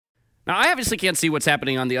Now, I obviously can't see what's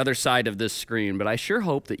happening on the other side of this screen, but I sure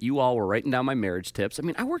hope that you all were writing down my marriage tips. I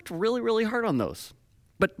mean, I worked really, really hard on those.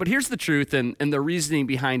 But here's the truth and the reasoning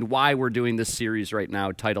behind why we're doing this series right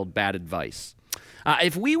now titled Bad Advice.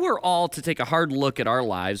 If we were all to take a hard look at our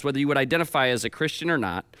lives, whether you would identify as a Christian or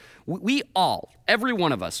not, we all, every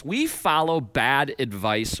one of us, we follow bad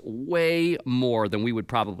advice way more than we would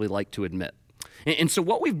probably like to admit. And so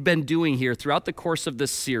what we've been doing here throughout the course of this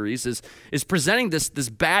series is presenting this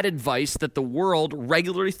bad advice that the world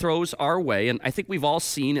regularly throws our way. And I think we've all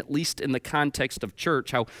seen, at least in the context of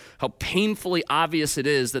church, how painfully obvious it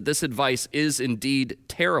is that this advice is indeed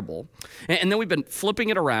terrible. And then we've been flipping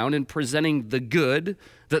it around and presenting the good,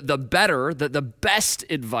 the better, the best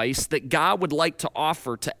advice that God would like to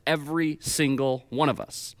offer to every single one of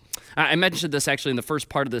us. I mentioned this actually in the first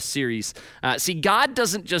part of this series. See, God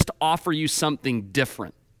doesn't just offer you something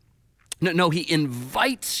different. No, he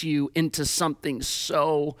invites you into something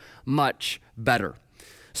so much better.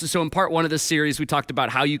 So in part one of this series, we talked about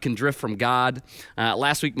how you can drift from God.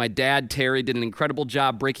 Last week, my dad, Terry, did an incredible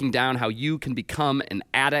job breaking down how you can become an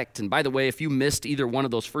addict. And by the way, if you missed either one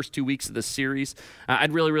of those first 2 weeks of this series,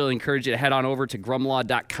 I'd really, really encourage you to head on over to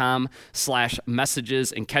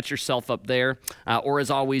grumlaw.com/messages and catch yourself up there. Or as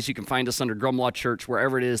always, you can find us under Grumlaw Church,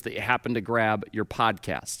 wherever it is that you happen to grab your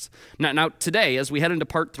podcasts. Now today, as we head into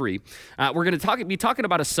part 3, we're going to be talking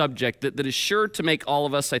about a subject that is sure to make all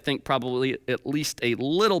of us, I think, probably at least a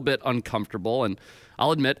little bit uncomfortable, and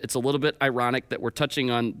I'll admit it's a little bit ironic that we're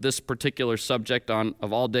touching on this particular subject on,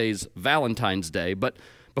 of all days, Valentine's Day. But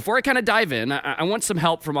before I kind of dive in, I want some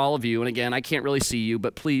help from all of you, and again, I can't really see you,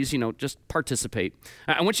 but please, just participate.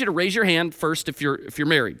 I want you to raise your hand first if you're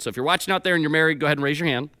married. So if you're watching out there and you're married, go ahead and raise your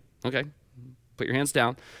hand. Okay, put your hands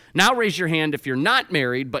down. Now raise your hand if you're not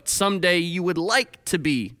married, but someday you would like to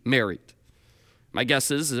be married. My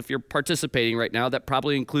guess is if you're participating right now, that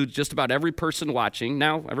probably includes just about every person watching.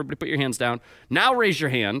 Now, everybody put your hands down. Now raise your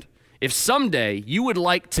hand if someday you would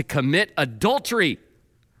like to commit adultery.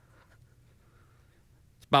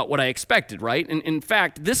 It's about what I expected, right? And in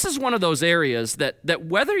fact, this is one of those areas that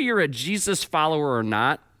whether you're a Jesus follower or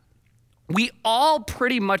not, we all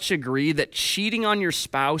pretty much agree that cheating on your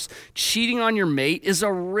spouse, cheating on your mate is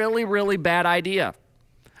a really, really bad idea.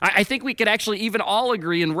 I think we could actually even all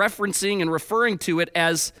agree in referencing and referring to it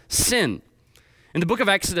as sin. In the book of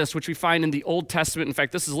Exodus, which we find in the Old Testament, in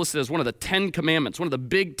fact, this is listed as one of the 10 commandments, one of the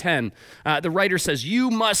big 10, the writer says, you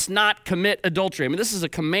must not commit adultery. I mean, this is a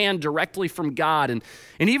command directly from God. And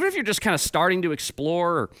even if you're just kind of starting to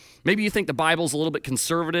explore, or maybe you think the Bible's a little bit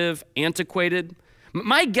conservative, antiquated,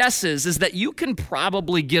 my guess is that you can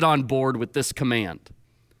probably get on board with this command.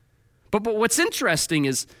 But what's interesting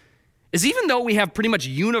is even though we have pretty much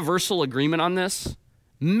universal agreement on this,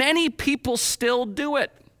 many people still do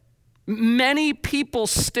it. Many people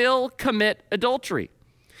still commit adultery.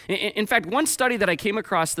 In fact, one study that I came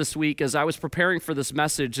across this week as I was preparing for this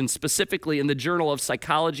message, and specifically in the Journal of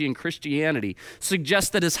Psychology and Christianity, suggests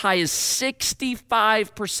that as high as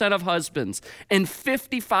 65% of husbands and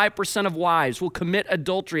 55% of wives will commit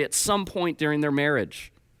adultery at some point during their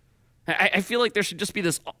marriage. I feel like there should just be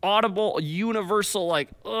this audible, universal,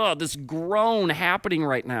 this groan happening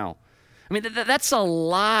right now. I mean, that's a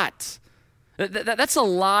lot. That's a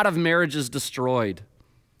lot of marriages destroyed.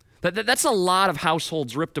 That's a lot of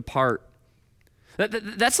households ripped apart.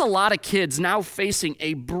 That's a lot of kids now facing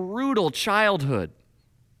a brutal childhood.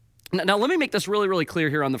 Now, let me make this really, really clear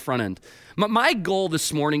here on the front end. My goal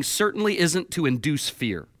this morning certainly isn't to induce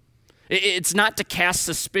fear. It's not to cast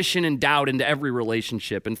suspicion and doubt into every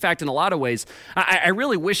relationship. In fact, in a lot of ways, I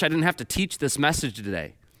really wish I didn't have to teach this message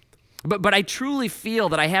today. But I truly feel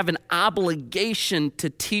that I have an obligation to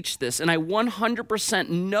teach this, and I 100%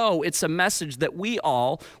 know it's a message that we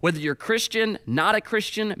all, whether you're Christian, not a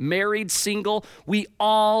Christian, married, single, we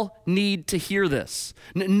all need to hear this.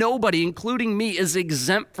 Nobody, including me, is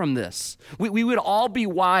exempt from this. We would all be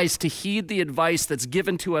wise to heed the advice that's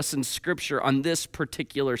given to us in Scripture on this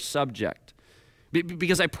particular subject.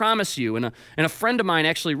 Because I promise you, and a friend of mine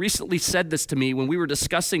actually recently said this to me when we were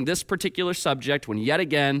discussing this particular subject, when yet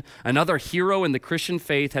again, another hero in the Christian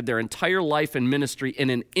faith had their entire life and ministry in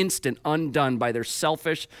an instant undone by their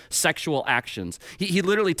selfish sexual actions. He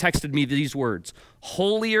literally texted me these words,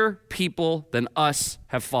 "Holier people than us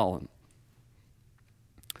have fallen."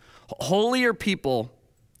 Holier people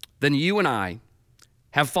than you and I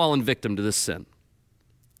have fallen victim to this sin.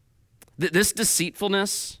 This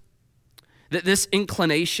deceitfulness, this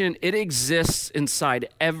inclination, it exists inside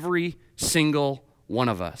every single one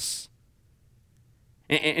of us.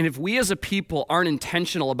 And if we as a people aren't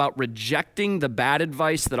intentional about rejecting the bad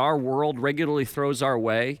advice that our world regularly throws our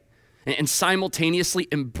way, and simultaneously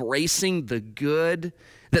embracing the good,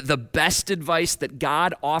 the best advice that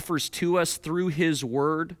God offers to us through his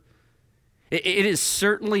word, it is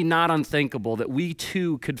certainly not unthinkable that we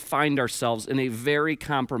too could find ourselves in a very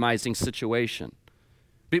compromising situation.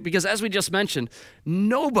 Because as we just mentioned,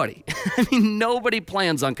 nobody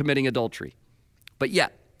plans on committing adultery. But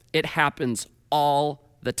yet, it happens all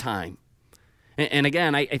the time. And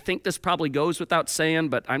again, I think this probably goes without saying,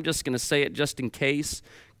 but I'm just going to say it just in case.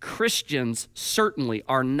 Christians certainly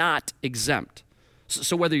are not exempt.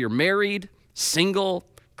 So whether you're married, single,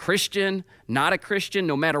 Christian, not a Christian,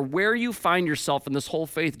 no matter where you find yourself in this whole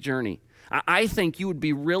faith journey, I think you would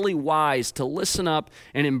be really wise to listen up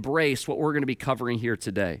and embrace what we're going to be covering here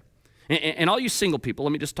today. And all you single people,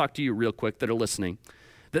 let me just talk to you real quick that are listening.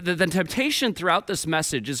 The temptation throughout this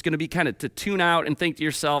message is going to be kind of to tune out and think to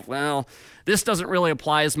yourself, well, this doesn't really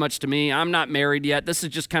apply as much to me. I'm not married yet. This is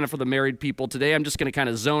just kind of for the married people. Today I'm just going to kind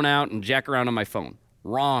of zone out and jack around on my phone.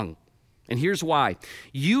 Wrong. And here's why.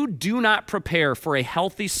 You do not prepare for a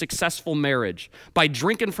healthy, successful marriage by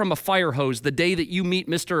drinking from a fire hose the day that you meet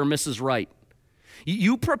Mr. or Mrs. Right.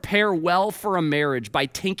 You prepare well for a marriage by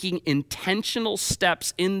taking intentional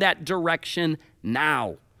steps in that direction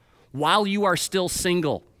now, while you are still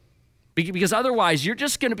single. Because otherwise, you're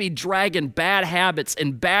just going to be dragging bad habits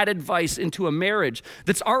and bad advice into a marriage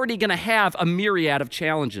that's already going to have a myriad of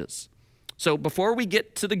challenges. So before we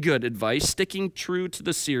get to the good advice, sticking true to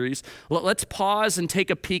the series, let's pause and take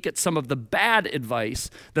a peek at some of the bad advice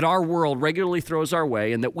that our world regularly throws our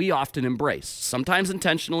way and that we often embrace, sometimes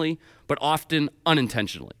intentionally, but often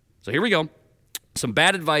unintentionally. So here we go. Some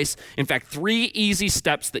bad advice. In fact, 3 easy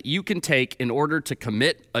steps that you can take in order to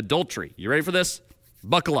commit adultery. You ready for this?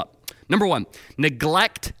 Buckle up. Number 1,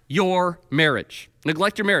 neglect your marriage.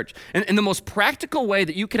 Neglect your marriage. And the most practical way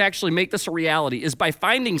that you could actually make this a reality is by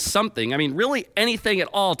finding something, really anything at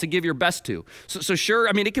all to give your best to. So sure,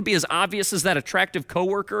 it could be as obvious as that attractive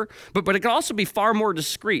coworker, but it can also be far more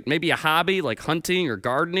discreet. Maybe a hobby like hunting or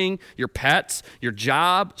gardening, your pets, your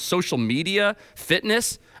job, social media,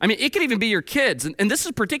 fitness. It could even be your kids. And this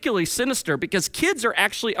is particularly sinister because kids are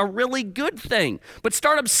actually a really good thing. But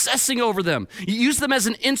start obsessing over them. You use them as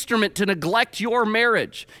an instrument to neglect your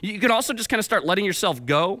marriage. You can also just kind of start letting yourself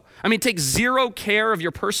go. Take zero care of your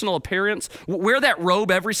personal appearance. Wear that robe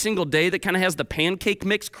every single day that kind of has the pancake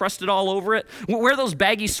mix crusted all over it. Wear those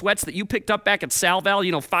baggy sweats that you picked up back at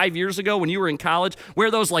Salval, 5 years ago when you were in college. Wear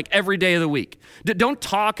those like every day of the week. Don't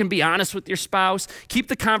talk and be honest with your spouse. Keep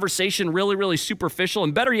the conversation really, really superficial.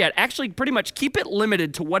 And better yet, actually pretty much keep it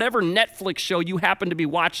limited to whatever Netflix show you happen to be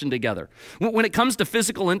watching together. When it comes to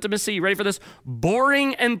physical intimacy, you ready for this?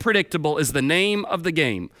 Boring and predictable is the name of the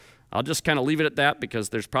game. I'll just kind of leave it at that because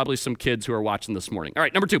there's probably some kids who are watching this morning. All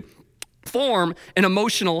right, number 2, form an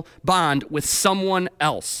emotional bond with someone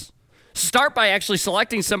else. Start by actually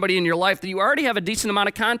selecting somebody in your life that you already have a decent amount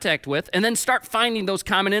of contact with, and then start finding those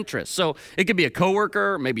common interests. So it could be a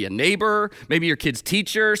coworker, maybe a neighbor, maybe your kid's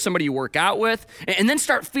teacher, somebody you work out with, and then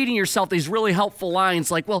start feeding yourself these really helpful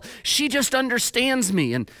lines like, well, she just understands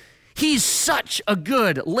me, and he's such a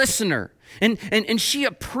good listener, and she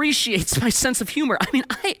appreciates my sense of humor.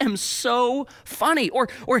 I am so funny, or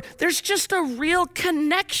there's just a real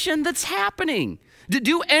connection that's happening.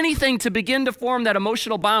 Do anything to begin to form that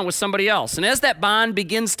emotional bond with somebody else. And as that bond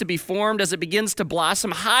begins to be formed, as it begins to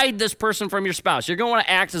blossom, hide this person from your spouse. You're going to want to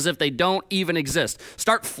act as if they don't even exist.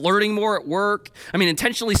 Start flirting more at work.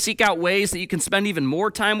 Intentionally seek out ways that you can spend even more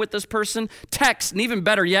time with this person. Text, and even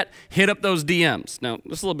better yet, hit up those DMs. Now,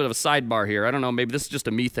 this is a little bit of a sidebar here. I don't know, maybe this is just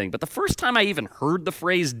a me thing. But the first time I even heard the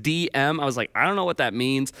phrase DM, I was like, I don't know what that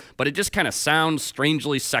means, but it just kind of sounds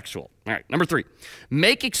strangely sexual. All right, number 3,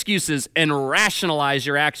 make excuses and rationalize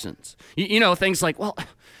your actions. Things like, well,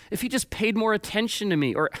 if he just paid more attention to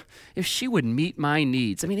me, or if she would meet my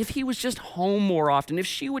needs. If he was just home more often, if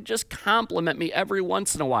she would just compliment me every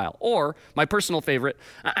once in a while. Or, my personal favorite,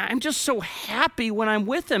 I'm just so happy when I'm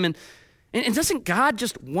with him. And doesn't God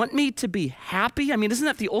just want me to be happy? Isn't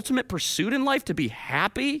that the ultimate pursuit in life, to be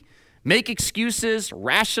happy? Make excuses,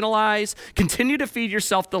 rationalize, continue to feed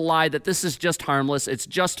yourself the lie that this is just harmless, it's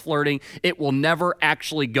just flirting, it will never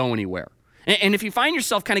actually go anywhere. And if you find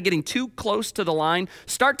yourself kind of getting too close to the line,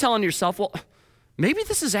 start telling yourself, well, maybe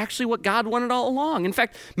this is actually what God wanted all along. In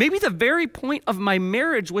fact, maybe the very point of my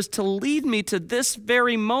marriage was to lead me to this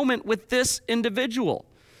very moment with this individual.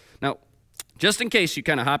 Now, just in case you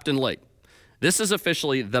kind of hopped in late, this is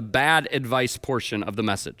officially the bad advice portion of the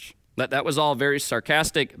message. That was all very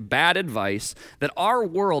sarcastic, bad advice that our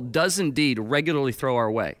world does indeed regularly throw our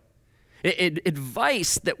way.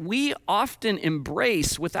 Advice that we often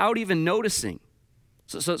embrace without even noticing.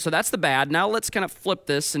 So that's the bad. Now let's kind of flip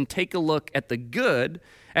this and take a look at the good,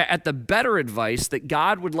 at the better advice that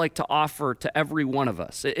God would like to offer to every one of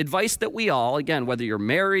us. Advice that we all, again, whether you're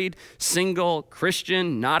married, single,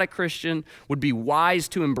 Christian, not a Christian, would be wise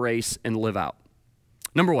to embrace and live out.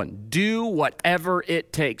 Number one, do whatever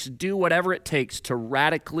it takes. Do whatever it takes to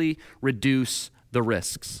radically reduce the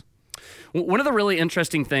risks. One of the really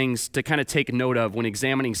interesting things to kind of take note of when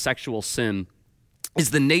examining sexual sin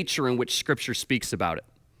is the nature in which Scripture speaks about it.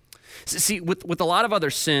 See, with a lot of other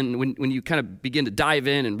sin, when you kind of begin to dive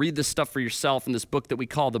in and read this stuff for yourself in this book that we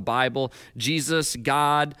call the Bible, Jesus,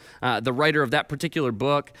 God, the writer of that particular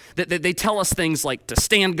book, they tell us things like to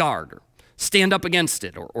stand guard, or stand up against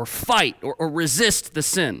it, or fight, or resist the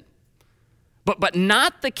sin. But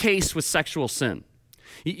not the case with sexual sin.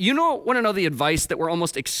 You want to know the advice that we're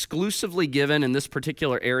almost exclusively given in this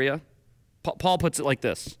particular area? Paul puts it like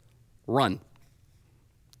this: run.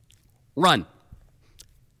 Run.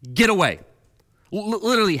 Get away.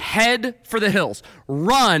 Literally head for the hills.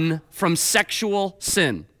 Run from sexual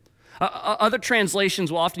sin. Other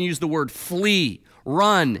translations will often use the word flee,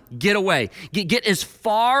 run, get away. Get as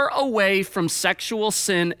far away from sexual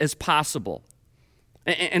sin as possible.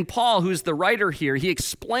 And Paul, who's the writer here, he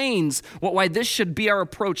explains why this should be our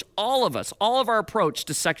approach, all of us, all of our approach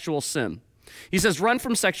to sexual sin. He says, run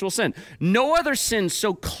from sexual sin. No other sin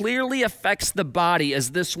so clearly affects the body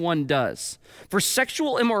as this one does. For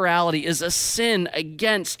sexual immorality is a sin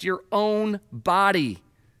against your own body.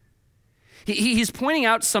 He's pointing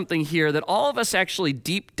out something here that all of us actually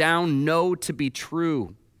deep down know to be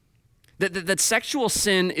true. That sexual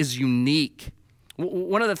sin is unique.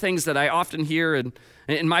 One of the things that I often hear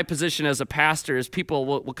in my position as a pastor is people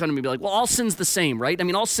will come to me and be like, well, all sin's the same, right? I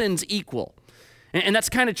mean, all sin's equal. And that's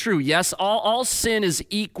kind of true. Yes, all sin is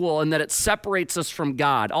equal in that it separates us from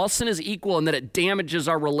God. All sin is equal in that it damages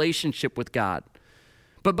our relationship with God.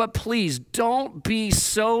 But please, don't be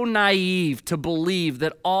so naive to believe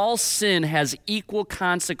that all sin has equal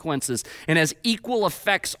consequences and has equal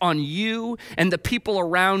effects on you and the people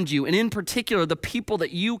around you, and in particular, the people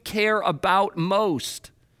that you care about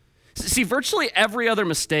most. See, virtually every other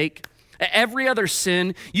mistake, every other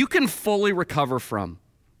sin, you can fully recover from.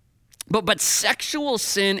 But sexual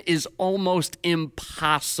sin is almost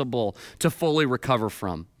impossible to fully recover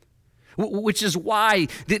from, which is why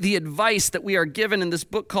the advice that we are given in this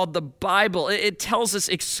book called the Bible, it tells us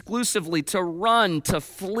exclusively to run, to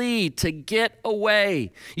flee, to get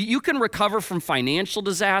away. You can recover from financial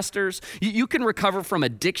disasters. You can recover from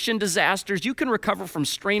addiction disasters. You can recover from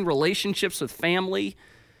strained relationships with family.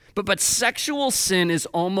 But sexual sin is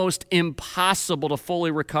almost impossible to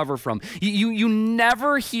fully recover from. You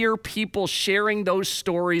never hear people sharing those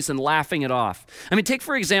stories and laughing it off. I mean, take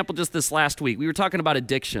for example, just this last week, we were talking about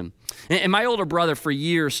addiction. And my older brother for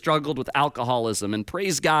years struggled with alcoholism, and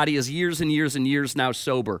praise God, he is years and years and years now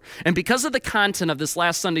sober. And because of the content of this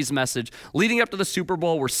last Sunday's message, leading up to the Super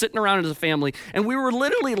Bowl, we're sitting around as a family, and we were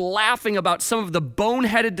literally laughing about some of the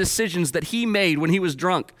boneheaded decisions that he made when he was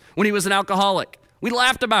drunk, when he was an alcoholic. We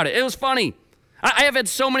laughed about it. It was funny. I have had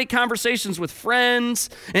so many conversations with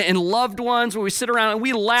friends and loved ones where we sit around and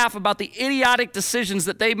we laugh about the idiotic decisions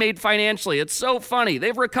that they made financially. It's so funny.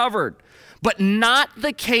 They've recovered. But not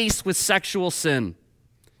the case with sexual sin.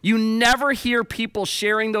 You never hear people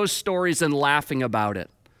sharing those stories and laughing about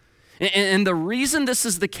it. And the reason this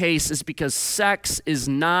is the case is because sex is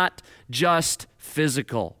not just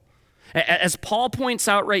physical. As Paul points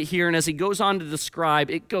out right here, and as he goes on to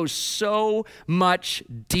describe, it goes so much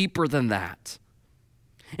deeper than that.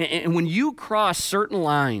 And when you cross certain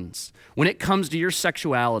lines, when it comes to your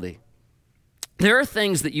sexuality, there are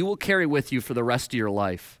things that you will carry with you for the rest of your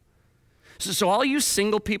life. So all you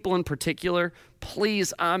single people in particular,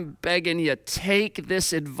 please, I'm begging you, take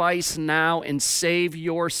this advice now and save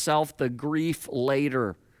yourself the grief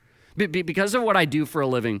later. Because of what I do for a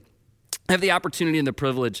living, I have the opportunity and the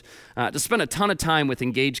privilege to spend a ton of time with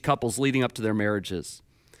engaged couples leading up to their marriages.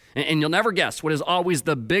 And you'll never guess what is always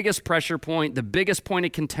the biggest pressure point, the biggest point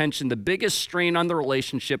of contention, the biggest strain on the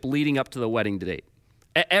relationship leading up to the wedding date.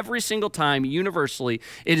 Every single time, universally,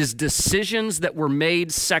 it is decisions that were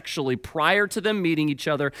made sexually prior to them meeting each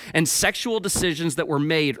other and sexual decisions that were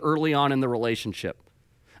made early on in the relationship.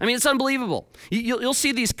 I mean, it's unbelievable. You'll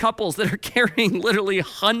see these couples that are carrying literally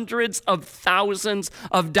hundreds of thousands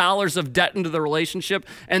of dollars of debt into the relationship,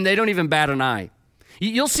 and they don't even bat an eye.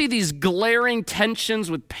 You'll see these glaring tensions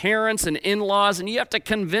with parents and in-laws, and you have to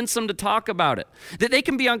convince them to talk about it. That they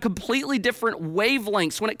can be on completely different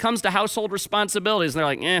wavelengths when it comes to household responsibilities. And they're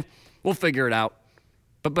like, we'll figure it out.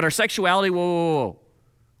 But our sexuality, whoa.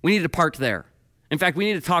 We need to park there. In fact, we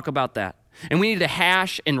need to talk about that. And we need to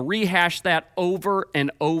hash and rehash that over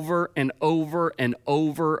and over and over and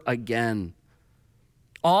over again.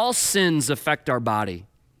 All sins affect our body,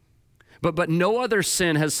 but no other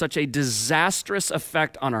sin has such a disastrous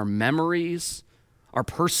effect on our memories, our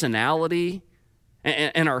personality,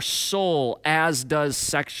 and our soul as does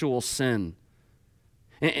sexual sin.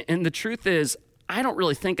 And the truth is, I don't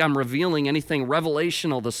really think I'm revealing anything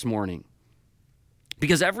revelational this morning,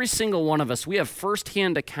 because every single one of us, we have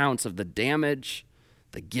firsthand accounts of the damage,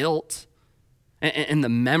 the guilt, and the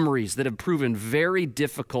memories that have proven very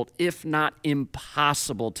difficult, if not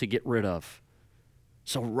impossible, to get rid of.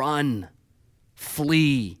 So run,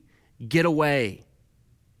 flee, get away.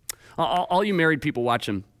 All you married people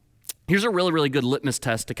watching, here's a really, really good litmus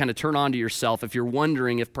test to kind of turn on to yourself if you're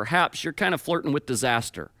wondering if perhaps you're kind of flirting with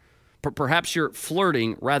disaster. Perhaps you're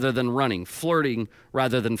flirting rather than running, flirting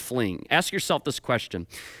rather than fleeing. Ask yourself this question.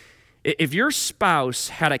 If your spouse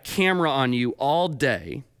had a camera on you all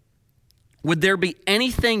day, would there be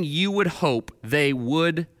anything you would hope they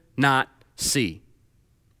would not see?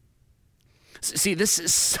 See, this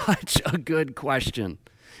is such a good question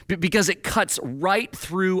because it cuts right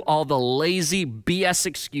through all the lazy BS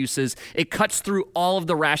excuses. It cuts through all of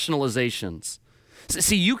the rationalizations.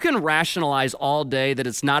 See, you can rationalize all day that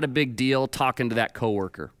it's not a big deal talking to that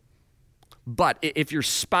coworker. But if your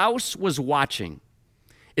spouse was watching,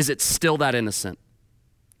 is it still that innocent?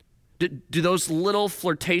 Do those little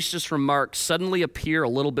flirtatious remarks suddenly appear a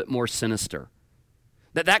little bit more sinister?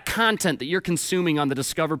 That content that you're consuming on the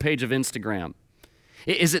Discover page of Instagram,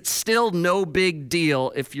 is it still no big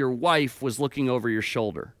deal if your wife was looking over your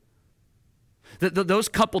shoulder? Those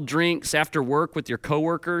couple drinks after work with your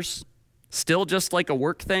coworkers, still just like a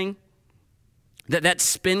work thing? That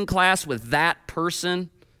spin class with that person,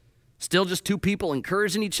 still just two people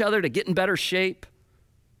encouraging each other to get in better shape?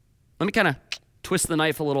 Let me kind of twist the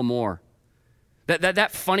knife a little more.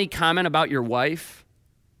 That funny comment about your wife,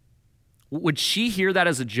 would she hear that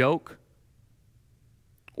as a joke?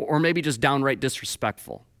 Or maybe just downright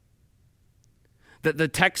disrespectful? The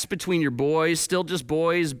text between your boys, still just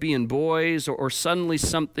boys being boys, or suddenly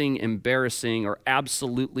something embarrassing or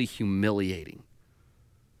absolutely humiliating?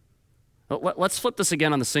 Let's flip this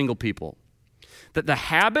again on the single people. That the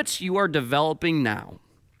habits you are developing now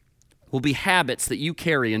will be habits that you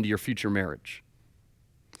carry into your future marriage.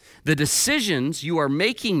 The decisions you are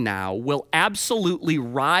making now will absolutely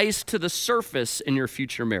rise to the surface in your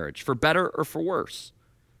future marriage, for better or for worse.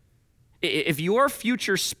 If your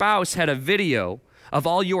future spouse had a video of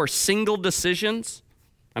all your single decisions,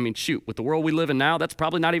 I mean, shoot, with the world we live in now, that's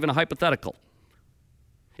probably not even a hypothetical.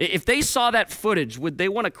 If they saw that footage, would they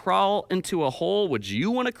want to crawl into a hole? Would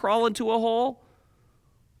you want to crawl into a hole?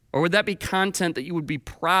 Or would that be content that you would be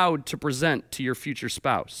proud to present to your future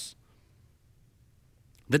spouse?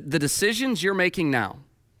 The decisions you're making now,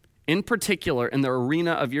 in particular in the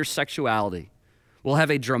arena of your sexuality, will have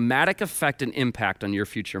a dramatic effect and impact on your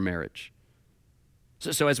future marriage.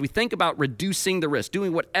 So as we think about reducing the risk,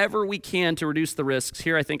 doing whatever we can to reduce the risks,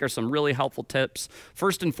 here I think are some really helpful tips.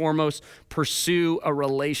 First and foremost, pursue a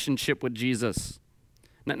relationship with Jesus.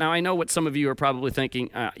 Now, I know what some of you are probably thinking.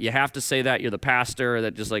 You have to say that. You're the pastor.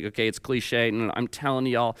 That just like, okay, it's cliche. And I'm telling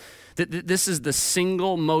y'all that this is the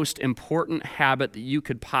single most important habit that you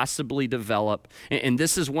could possibly develop. And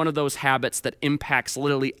this is one of those habits that impacts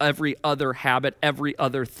literally every other habit, every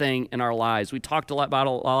other thing in our lives. We talked a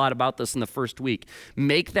lot about this in the first week.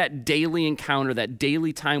 Make that daily encounter, that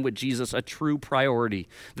daily time with Jesus a true priority.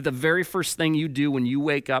 That the very first thing you do when you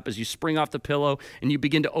wake up is you spring off the pillow and you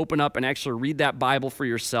begin to open up and actually read that Bible for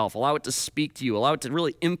yourself. Allow it to speak to you. Allow it to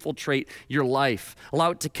really infiltrate your life.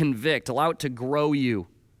 Allow it to convict. Allow it to grow you.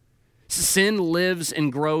 Sin lives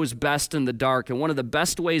and grows best in the dark, and one of the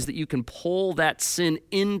best ways that you can pull that sin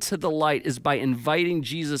into the light is by inviting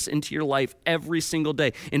Jesus into your life every single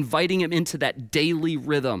day, inviting him into that daily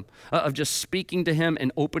rhythm of just speaking to him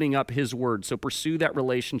and opening up his word. So pursue that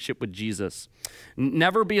relationship with Jesus.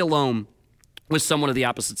 Never be alone with someone of the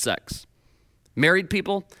opposite sex. Married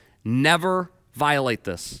people, never violate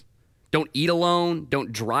this. Don't eat alone.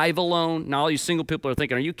 Don't drive alone. Now all you single people are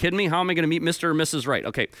thinking, are you kidding me? How am I going to meet Mr. or Mrs. Right?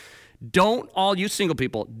 Okay. Don't, all you single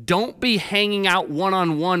people, don't be hanging out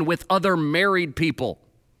one-on-one with other married people.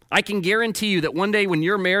 I can guarantee you that one day when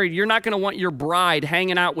you're married, you're not going to want your bride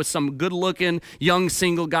hanging out with some good-looking young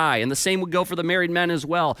single guy. And the same would go for the married men as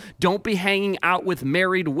well. Don't be hanging out with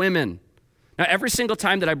married women. Now, every single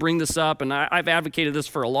time that I bring this up, and I've advocated this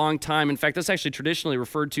for a long time. In fact, that's actually traditionally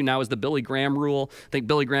referred to now as the Billy Graham rule. I think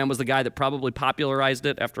Billy Graham was the guy that probably popularized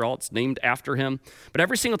it. After all, it's named after him. But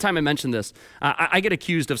every single time I mention this, I get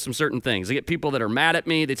accused of some certain things. I get people that are mad at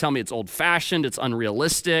me. They tell me it's old-fashioned, it's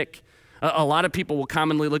unrealistic. A lot of people will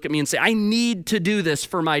commonly look at me and say, I need to do this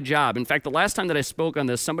for my job. In fact, the last time that I spoke on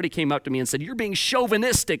this, somebody came up to me and said, you're being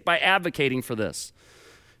chauvinistic by advocating for this.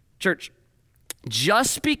 Church,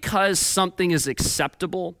 just because something is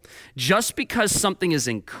acceptable, just because something is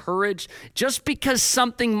encouraged, just because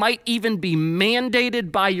something might even be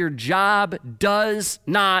mandated by your job does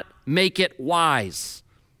not make it wise.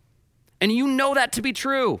 And you know that to be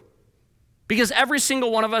true. Because every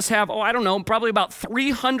single one of us have, probably about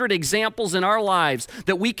 300 examples in our lives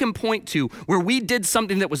that we can point to where we did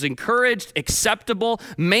something that was encouraged, acceptable,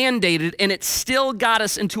 mandated, and it still got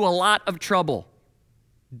us into a lot of trouble.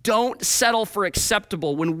 Don't settle for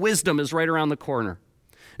acceptable when wisdom is right around the corner.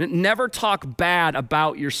 Never talk bad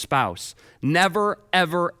about your spouse. Never,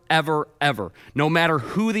 ever, ever, ever, no matter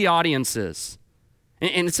who the audience is.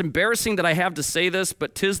 And it's embarrassing that I have to say this,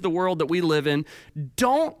 but 'tis the world that we live in.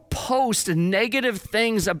 Don't post negative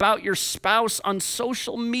things about your spouse on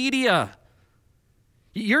social media.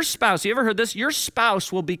 Your spouse, you ever heard this? Your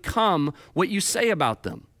spouse will become what you say about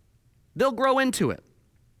them. They'll grow into it.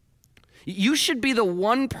 You should be the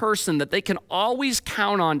one person that they can always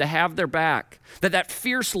count on to have their back, that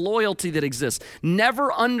fierce loyalty that exists.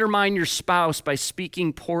 Never undermine your spouse by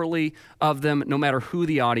speaking poorly of them, no matter who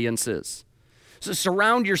the audience is. So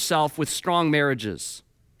surround yourself with strong marriages.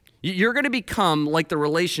 You're going to become like the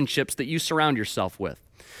relationships that you surround yourself with.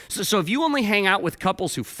 So if you only hang out with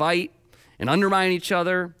couples who fight and undermine each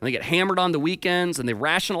other, and they get hammered on the weekends, and they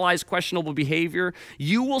rationalize questionable behavior,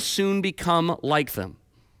 you will soon become like them.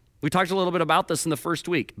 We talked a little bit about this in the first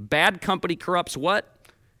week. Bad company corrupts what?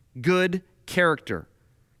 Good character.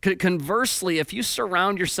 Conversely, if you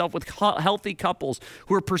surround yourself with healthy couples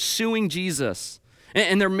who are pursuing Jesus,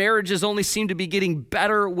 and their marriages only seem to be getting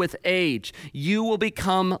better with age, you will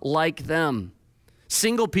become like them.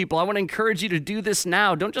 Single people, I want to encourage you to do this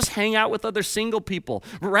now. Don't just hang out with other single people.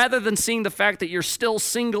 Rather than seeing the fact that you're still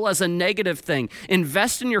single as a negative thing,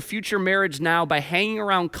 invest in your future marriage now by hanging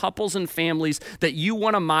around couples and families that you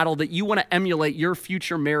want to model, that you want to emulate your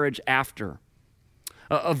future marriage after.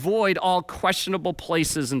 Avoid all questionable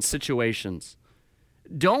places and situations.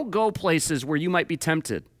 Don't go places where you might be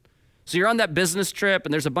tempted. So you're on that business trip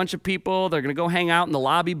and there's a bunch of people, they're going to go hang out in the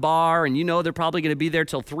lobby bar, and you know they're probably going to be there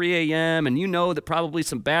till 3 a.m. and you know that probably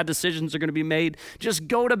some bad decisions are going to be made. Just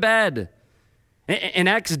go to bed. And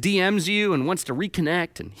X DMs you and wants to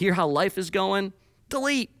reconnect and hear how life is going.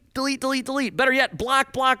 Delete. Better yet,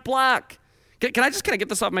 block. Can I just kind of get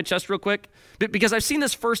this off my chest real quick? Because I've seen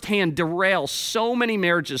this firsthand derail so many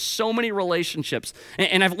marriages, so many relationships,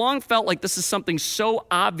 and I've long felt like this is something so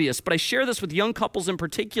obvious, but I share this with young couples in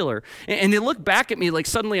particular, and they look back at me like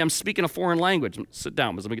suddenly I'm speaking a foreign language. Sit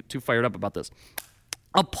down, because I'm going to get too fired up about this.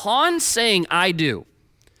 Upon saying I do,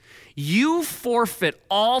 you forfeit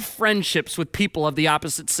all friendships with people of the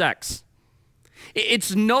opposite sex.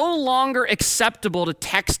 It's no longer acceptable to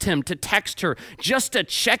text him, to text her, just to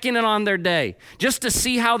check in on their day, just to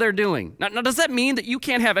see how they're doing. Now, does that mean that you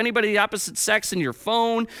can't have anybody of the opposite sex in your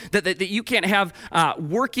phone, that you can't have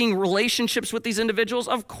working relationships with these individuals?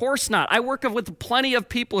 Of course not. I work with plenty of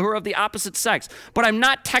people who are of the opposite sex, but I'm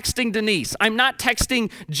not texting Denise. I'm not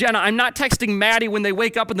texting Jenna. I'm not texting Maddie when they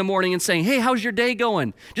wake up in the morning and saying, hey, how's your day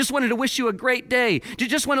going? Just wanted to wish you a great day.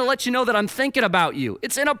 Just want to let you know that I'm thinking about you.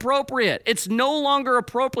 It's inappropriate. It's no longer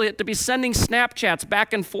appropriate to be sending Snapchats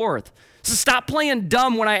back and forth. So stop playing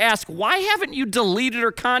dumb when I ask, why haven't you deleted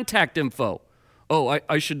her contact info? Oh,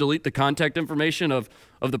 I should delete the contact information of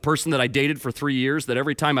the person that I dated for 3 years, that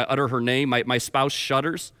every time I utter her name, my spouse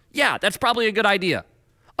shudders? Yeah, that's probably a good idea.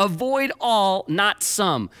 Avoid all, not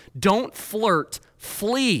some. Don't flirt,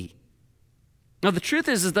 flee. Now, the truth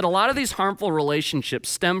is that a lot of these harmful relationships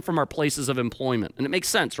stem from our places of employment. And it makes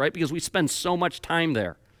sense, right? Because we spend so much time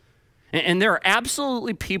there. And there are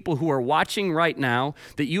absolutely people who are watching right now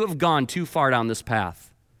that you have gone too far down this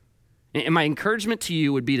path. And my encouragement to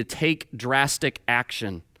you would be to take drastic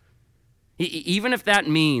action. Even if that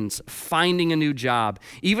means finding a new job,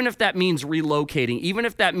 even if that means relocating, even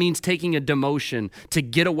if that means taking a demotion to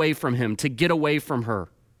get away from him, to get away from her.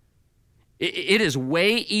 It is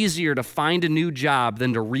way easier to find a new job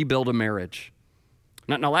than to rebuild a marriage.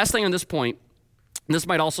 Now, last thing on this point, and this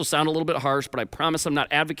might also sound a little bit harsh, but I promise I'm not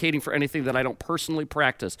advocating for anything that I don't personally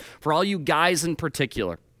practice. For all you guys in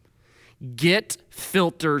particular, get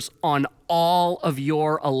filters on all of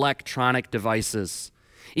your electronic devices,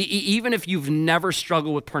 even if you've never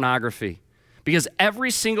struggled with pornography. Because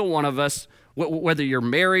every single one of us, whether you're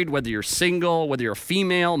married, whether you're single, whether you're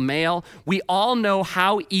female, male, we all know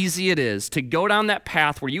how easy it is to go down that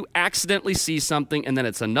path where you accidentally see something and then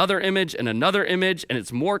it's another image and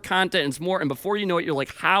it's more content and it's more, and before you know it, you're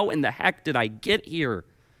like, how in the heck did I get here?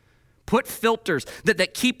 Put filters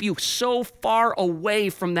that keep you so far away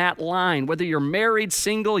from that line, whether you're married,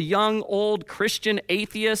 single, young, old, Christian,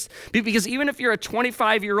 atheist. Because even if you're a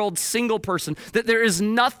 25-year-old single person, that there is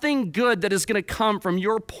nothing good that is going to come from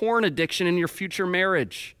your porn addiction in your future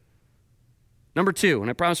marriage. Number 2, and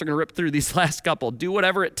I promise we're going to rip through these last couple, do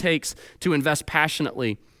whatever it takes to invest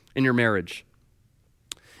passionately in your marriage.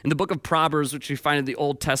 In the book of Proverbs, which we find in the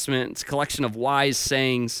Old Testament, it's a collection of wise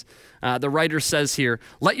sayings. The writer says here,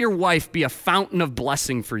 "Let your wife be a fountain of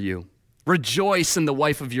blessing for you. Rejoice in the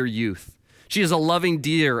wife of your youth. She is a loving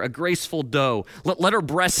deer, a graceful doe. Let her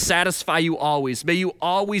breast satisfy you always. May you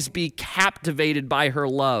always be captivated by her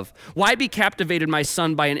love. Why be captivated, my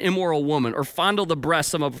son, by an immoral woman, or fondle the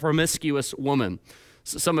breasts of a promiscuous woman?"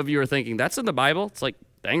 So some of you are thinking, that's in the Bible? It's like,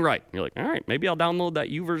 dang right. You're like, all right, maybe I'll download that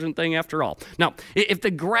YouVersion thing after all. Now, if the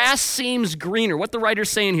grass seems greener, what the writer's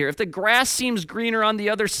saying here, if the grass seems greener on the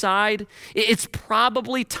other side, it's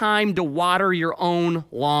probably time to water your own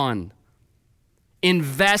lawn.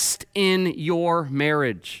 Invest in your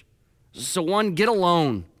marriage. So one, get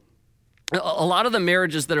alone. A lot of the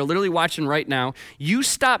marriages that are literally watching right now, you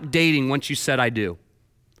stopped dating once you said I do.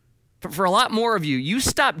 For a lot more of you, you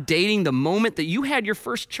stopped dating the moment that you had your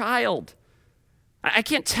first child. I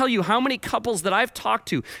can't tell you how many couples that I've talked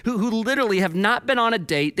to who literally have not been on a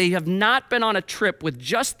date. They have not been on a trip with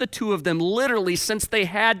just the two of them literally since they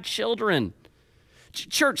had children.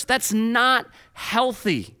 Church, that's not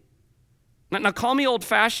healthy. Now call me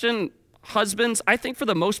old-fashioned, husbands. I think for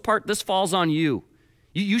the most part, this falls on you.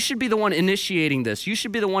 You should be the one initiating this. You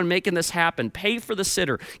should be the one making this happen. Pay for the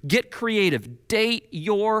sitter. Get creative. Date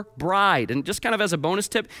your bride. And just kind of as a bonus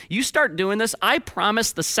tip, you start doing this, I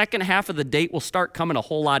promise the second half of the date will start coming a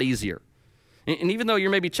whole lot easier. And even though you're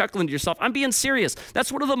maybe chuckling to yourself, I'm being serious.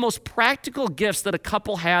 That's one of the most practical gifts that a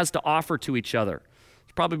couple has to offer to each other.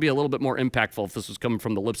 It'd probably be a little bit more impactful if this was coming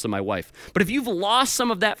from the lips of my wife. But if you've lost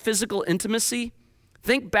some of that physical intimacy,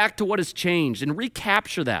 think back to what has changed and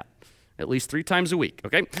recapture that. At least 3 times a week,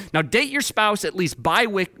 okay? Now, date your spouse at least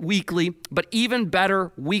bi-weekly, but even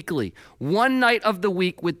better, weekly. One night of the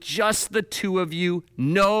week with just the two of you,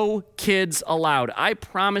 no kids allowed. I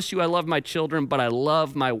promise you I love my children, but I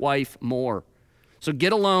love my wife more. So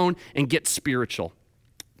get alone and get spiritual.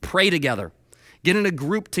 Pray together. Get in a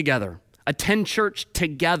group together. Attend church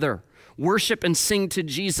together. Worship and sing to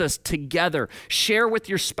Jesus together. Share with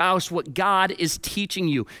your spouse what God is teaching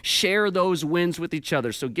you. Share those wins with each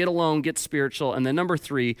other. So get alone, get spiritual. And then number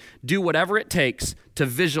 3, do whatever it takes to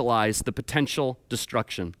visualize the potential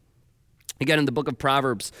destruction. Again, in the book of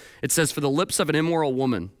Proverbs, it says, "For the lips of an immoral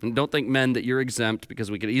woman," and don't think men that you're exempt,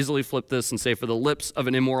 because we could easily flip this and say, "For the lips of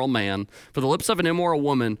an immoral man, for the lips of an immoral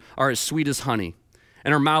woman are as sweet as honey,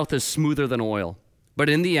 and her mouth is smoother than oil. But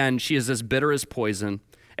in the end, she is as bitter as poison,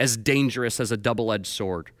 as dangerous as a double-edged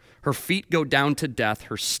sword. Her feet go down to death.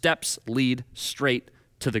 Her steps lead straight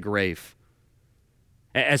to the grave."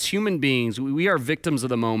 As human beings, we are victims of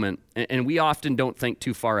the moment, and we often don't think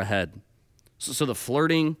too far ahead. So the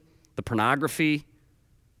flirting, the pornography,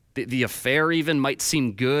 the affair even might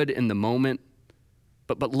seem good in the moment,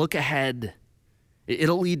 but look ahead.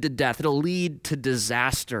 It'll lead to death. It'll lead to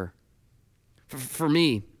disaster. For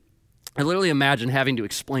me, I literally imagine having to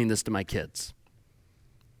explain this to my kids.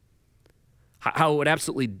 How it would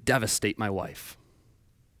absolutely devastate my wife.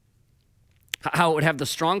 How it would have the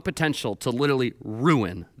strong potential to literally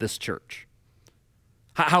ruin this church.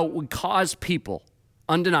 How it would cause people,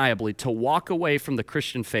 undeniably, to walk away from the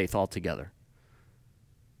Christian faith altogether.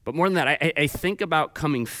 But more than that, I think about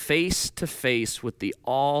coming face to face with the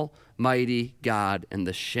Almighty God and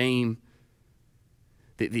the shame,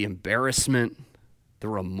 the embarrassment, the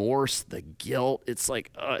remorse, the guilt. It's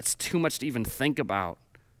like, it's too much to even think about.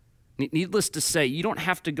 Needless to say, you don't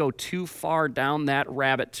have to go too far down that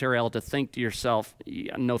rabbit trail to think to yourself,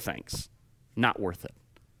 yeah, no thanks, not worth it.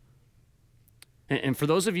 And for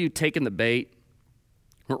those of you taking the bait,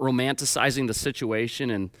 romanticizing the situation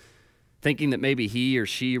and thinking that maybe he or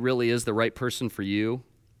she really is the right person for you,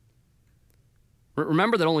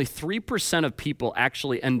 remember that only 3% of people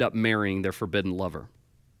actually end up marrying their forbidden lover.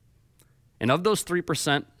 And of those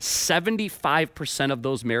 3%, 75% of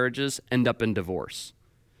those marriages end up in divorce.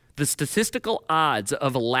 The statistical odds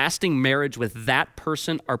of a lasting marriage with that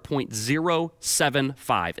person are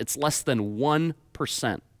 0.075. It's less than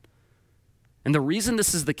 1%. And the reason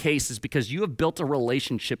this is the case is because you have built a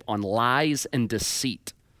relationship on lies and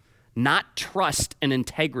deceit, not trust and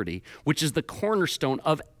integrity, which is the cornerstone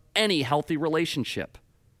of any healthy relationship.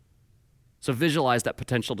 So visualize that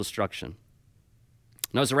potential destruction.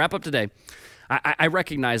 Now, as I wrap up today, I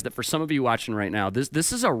recognize that for some of you watching right now,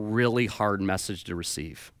 this is a really hard message to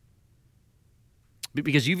receive.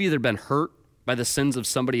 Because you've either been hurt by the sins of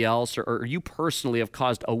somebody else, or you personally have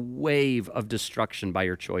caused a wave of destruction by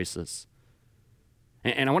your choices.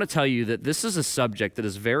 And I want to tell you that this is a subject that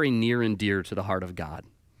is very near and dear to the heart of God.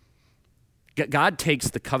 God takes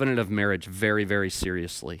the covenant of marriage very, very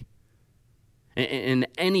seriously. And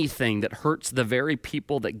anything that hurts the very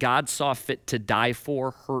people that God saw fit to die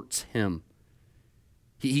for hurts him.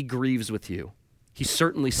 He grieves with you. He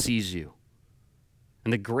certainly sees you.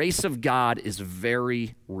 And the grace of God is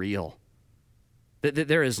very real. That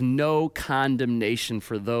there is no condemnation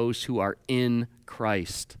for those who are in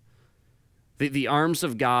Christ. The arms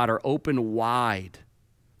of God are open wide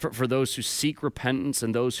for those who seek repentance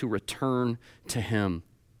and those who return to him.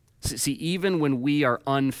 See, even when we are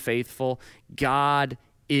unfaithful, God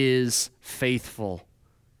is faithful.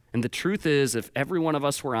 And the truth is, if every one of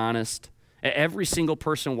us were honest, every single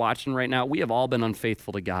person watching right now, we have all been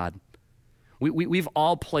unfaithful to God. We've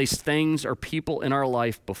all placed things or people in our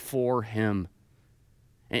life before him.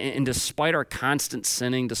 And despite our constant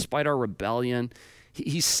sinning, despite our rebellion,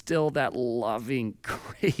 he's still that loving,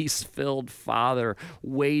 grace-filled father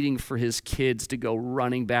waiting for his kids to go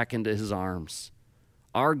running back into his arms.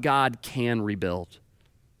 Our God can rebuild.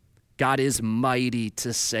 God is mighty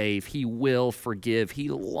to save. He will forgive. He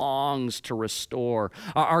longs to restore.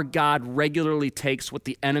 Our God regularly takes what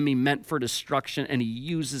the enemy meant for destruction and he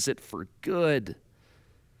uses it for good.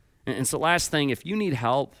 And so last thing, if you need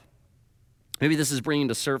help, maybe this is bringing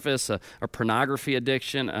to surface a pornography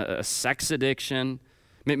addiction, a sex addiction.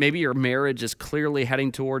 Maybe your marriage is clearly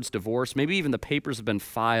heading towards divorce. Maybe even the papers have been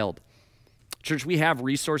filed. Church, we have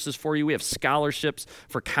resources for you. We have scholarships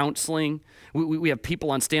for counseling. We have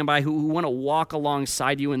people on standby who want to walk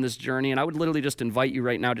alongside you in this journey. And I would literally just invite you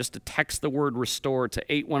right now just to text the word RESTORE to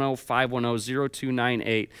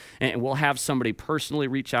 810-510-0298. And we'll have somebody personally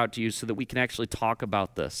reach out to you so that we can actually talk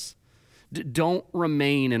about this. Don't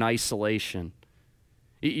remain in isolation.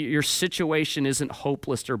 Your situation isn't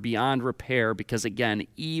hopeless or beyond repair because, again,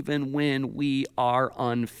 even when we are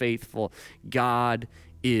unfaithful, God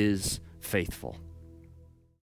is faithful.